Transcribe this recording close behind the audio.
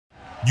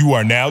You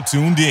are now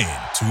tuned in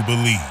to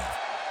Believe.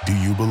 Do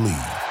you believe?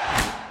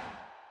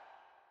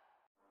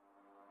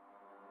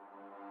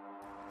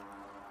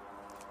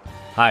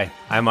 Hi,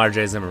 I'm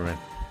RJ Zimmerman.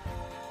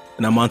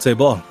 And I'm Monte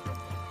Ball.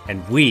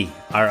 And we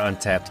are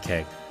Untapped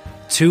Keg,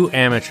 two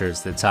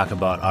amateurs that talk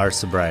about our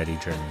sobriety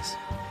journeys.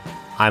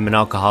 I'm an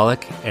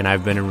alcoholic, and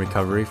I've been in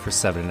recovery for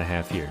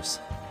 7.5 years.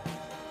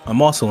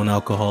 I'm also an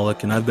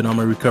alcoholic, and I've been on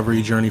my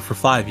recovery journey for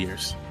 5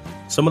 years.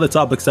 Some of the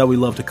topics that we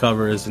love to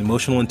cover is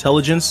emotional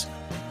intelligence,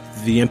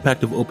 the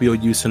impact of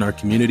opioid use in our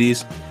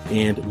communities,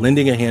 and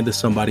lending a hand to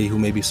somebody who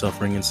may be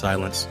suffering in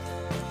silence.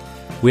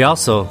 We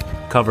also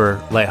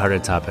cover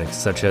lighthearted topics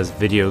such as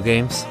video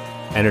games,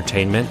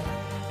 entertainment,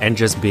 and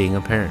just being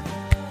a parent.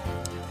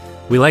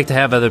 We like to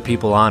have other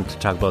people on to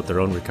talk about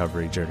their own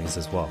recovery journeys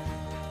as well.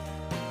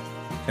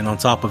 And on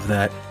top of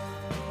that,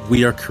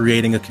 we are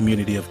creating a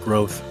community of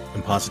growth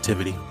and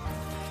positivity.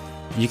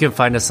 You can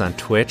find us on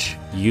Twitch,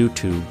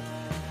 YouTube,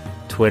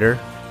 Twitter,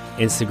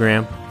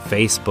 Instagram,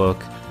 Facebook,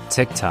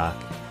 TikTok,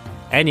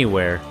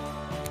 anywhere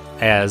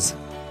as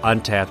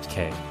Untapped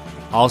K.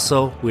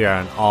 Also, we are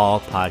on all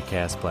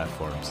podcast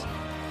platforms.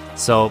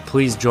 So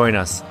please join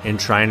us in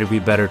trying to be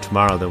better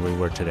tomorrow than we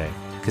were today.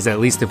 Because at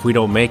least if we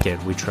don't make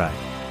it, we try.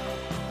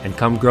 And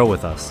come grow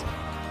with us.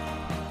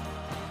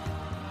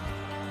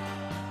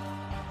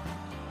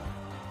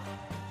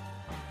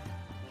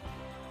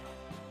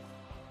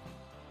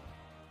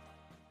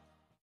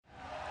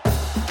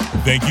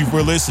 Thank you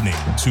for listening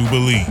to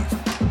Believe.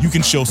 You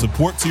can show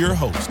support to your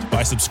host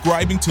by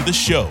subscribing to the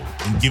show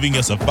and giving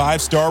us a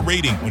 5-star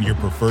rating on your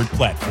preferred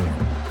platform.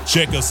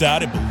 Check us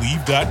out at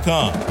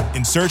Believe.com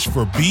and search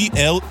for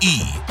BLEAV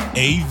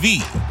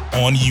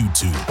on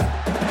YouTube.